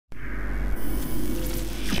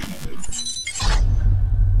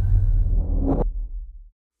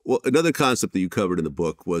Well, another concept that you covered in the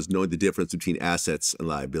book was knowing the difference between assets and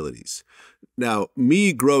liabilities. Now,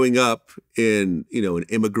 me growing up in, an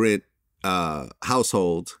immigrant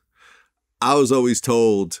household, I was always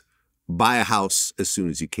told, buy a house as soon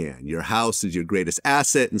as you can. Your house is your greatest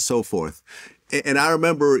asset and so forth. And I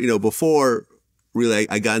remember, before really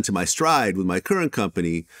I got into my stride with my current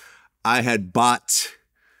company, I had bought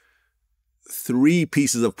 3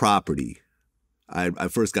 pieces of property. I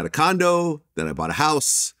first got a condo, then I bought a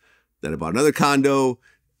house, then I bought another condo.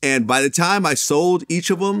 And by the time I sold each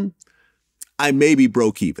of them, I maybe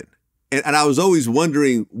broke even. And I was always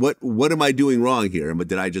wondering, what am I doing wrong here?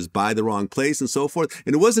 Did I just buy the wrong place and so forth?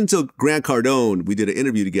 And it wasn't until Grant Cardone, we did an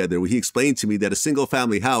interview together where he explained to me that a single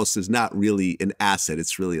family house is not really an asset.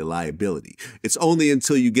 It's really a liability. It's only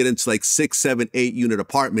until you get into like 6, 7, 8 unit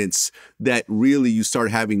apartments that really you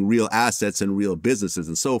start having real assets and real businesses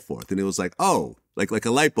and so forth. And it was like, oh, like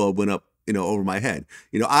a light bulb went up, over my head.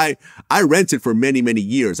 I rented for many, many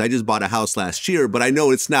years. I just bought a house last year, but I know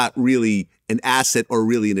it's not really an asset or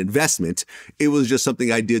really an investment. It was just something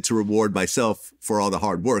I did to reward myself for all the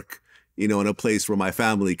hard work, in a place where my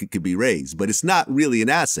family could be raised. But it's not really an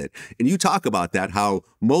asset. And you talk about that, how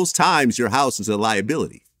most times your house is a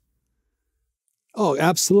liability. Oh,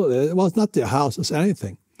 absolutely. Well, it's not the house, it's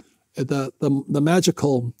anything. The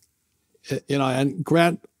magical, and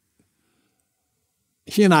Grant,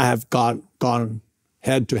 he and I have gone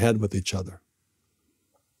head to head with each other.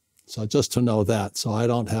 So just to know that. So I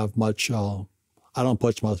don't have much, I don't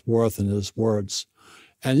put much worth in his words.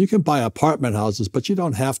 And you can buy apartment houses, but you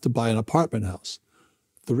don't have to buy an apartment house.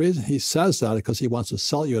 The reason he says that is because he wants to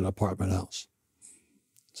sell you an apartment house.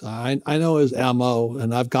 So I know his MO,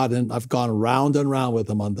 and I've gone round and round with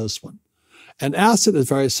him on this one. An asset is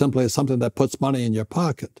very simply something that puts money in your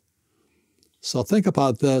pocket. So think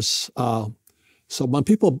about this. So when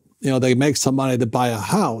people, they make some money to buy a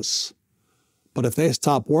house, but if they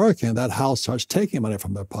stop working, that house starts taking money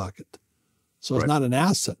from their pocket. So it's not an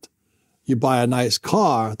asset. You buy a nice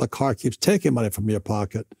car, the car keeps taking money from your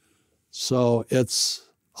pocket. So it's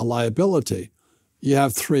a liability. You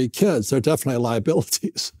have 3 kids, they're definitely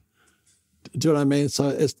liabilities. Do you know what I mean? So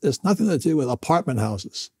it's nothing to do with apartment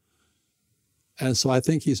houses. And so I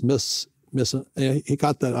think he's he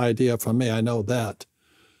got that idea from me, I know that.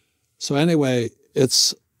 So anyway,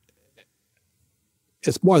 it's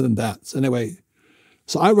more than that. So anyway,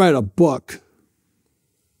 so I write a book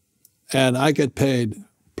and I get paid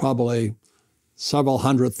probably several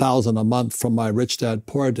 $100,000 a month from my Rich Dad,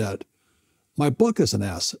 Poor Dad. My book is an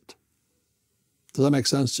asset. Does that make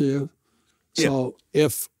sense to you? Yeah. So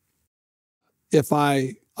if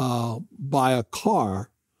I buy a car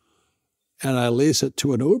and I lease it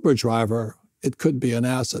to an Uber driver, it could be an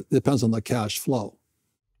asset. It depends on the cash flow.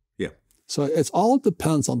 So it all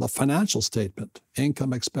depends on the financial statement,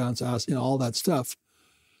 income, expense, all that stuff.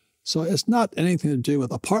 So it's not anything to do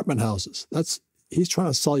with apartment houses. He's trying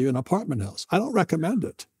to sell you an apartment house. I don't recommend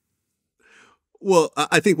it. Well,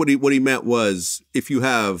 I think what he meant was if you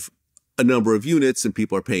have a number of units and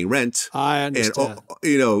people are paying rent, I understand.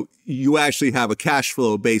 And you actually have a cash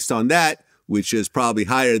flow based on that, which is probably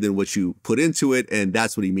higher than what you put into it, and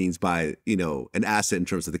that's what he means by an asset in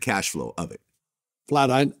terms of the cash flow of it.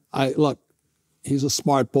 Vlad, look, he's a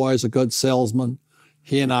smart boy, he's a good salesman.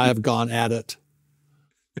 He and I have gone at it.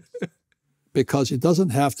 Because it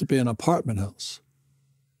doesn't have to be an apartment house.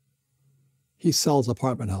 He sells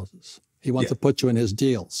apartment houses. He wants to put you in his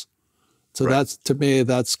deals. So to me,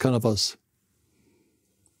 that's kind of a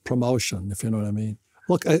promotion, if you know what I mean.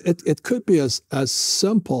 Look, it could be as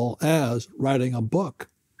simple as writing a book.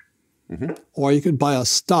 Or you could buy a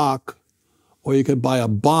stock, or you could buy a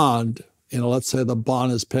bond. Let's say the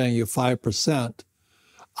bond is paying you 5%.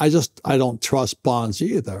 I don't trust bonds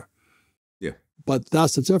either. Yeah. But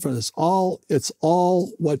that's the difference. It's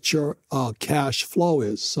all what your cash flow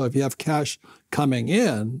is. So if you have cash coming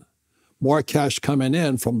in, more cash coming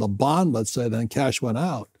in from the bond, let's say, than cash went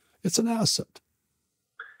out, it's an asset.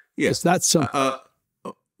 Yeah. It's that simple.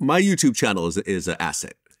 My YouTube channel is an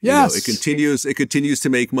asset. Yes. It continues to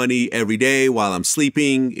make money every day while I'm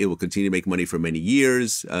sleeping. It will continue to make money for many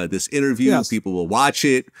years. This interview, people will watch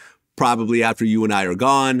it probably after you and I are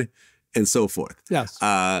gone, and so forth. Yes.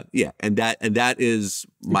 And that is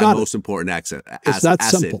my most important asset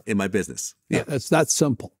in my business. Yeah. It's that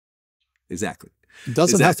simple. Exactly. It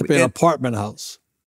doesn't have to be an apartment house.